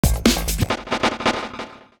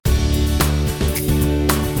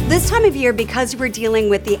This time of year, because we're dealing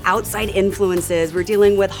with the outside influences, we're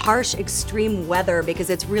dealing with harsh extreme weather because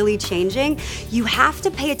it's really changing, you have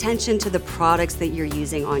to pay attention to the products that you're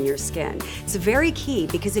using on your skin. It's very key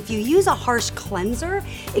because if you use a harsh cleanser,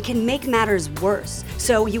 it can make matters worse.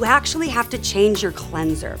 So you actually have to change your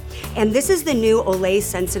cleanser. And this is the new Olay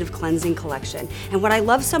Sensitive Cleansing Collection. And what I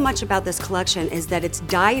love so much about this collection is that it's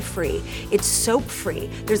dye-free, it's soap-free,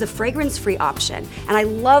 there's a fragrance-free option. And I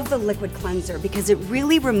love the liquid cleanser because it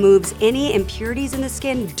really removes any impurities in the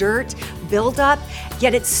skin, dirt, buildup,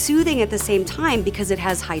 yet it's soothing at the same time because it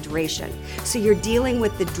has hydration. So you're dealing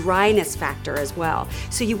with the dryness factor as well.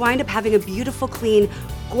 So you wind up having a beautiful, clean,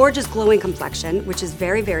 gorgeous glowing complexion, which is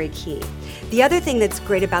very, very key. The other thing that's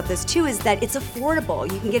great about this too is that it's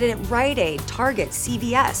affordable. You can get it at Rite Aid, Target,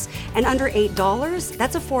 CVS, and under $8,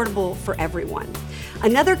 that's affordable for everyone.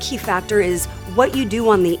 Another key factor is what you do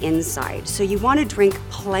on the inside. So you want to drink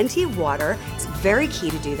plenty of water. It's very key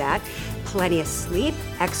to do that. Plenty of sleep,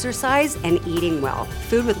 exercise, and eating well.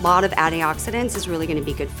 Food with a lot of antioxidants is really gonna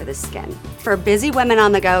be good for the skin. For busy women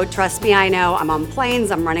on the go, trust me, I know, I'm on planes,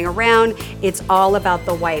 I'm running around, it's all about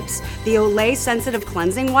the wipes. The Olay Sensitive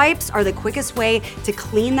Cleansing Wipes are the quickest way to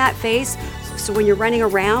clean that face, so when you're running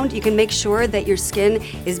around, you can make sure that your skin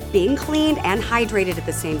is being cleaned and hydrated at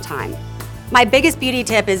the same time. My biggest beauty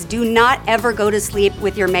tip is do not ever go to sleep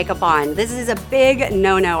with your makeup on. This is a big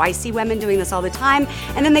no-no. I see women doing this all the time,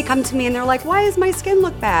 and then they come to me and they're like, why does my skin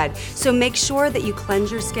look bad? So make sure that you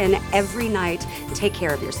cleanse your skin every night and take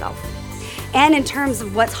care of yourself. And in terms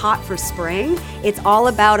of what's hot for spring, it's all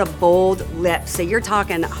about a bold lip. So you're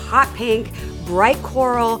talking hot pink, bright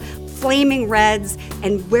coral, flaming reds,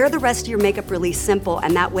 and wear the rest of your makeup really simple,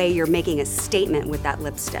 and that way you're making a statement with that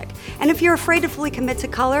lipstick. And if you're afraid to fully commit to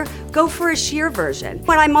color, go for a sheer version.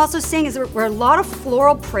 What I'm also seeing is there are a lot of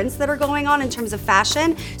floral prints that are going on in terms of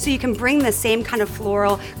fashion, so you can bring the same kind of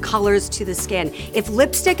floral colors to the skin. If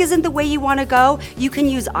lipstick isn't the way you want to go, you can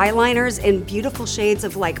use eyeliners in beautiful shades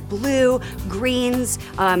of like blue, greens,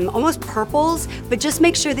 almost purples, but just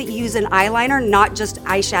make sure that you use an eyeliner, not just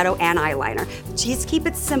eyeshadow and eyeliner. Just keep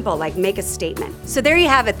it simple, like make a statement. So there you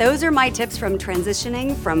have it. Those are my tips from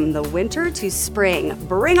transitioning from the winter to spring.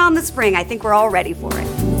 Bring on the spring. I think we're all ready for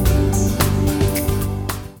it.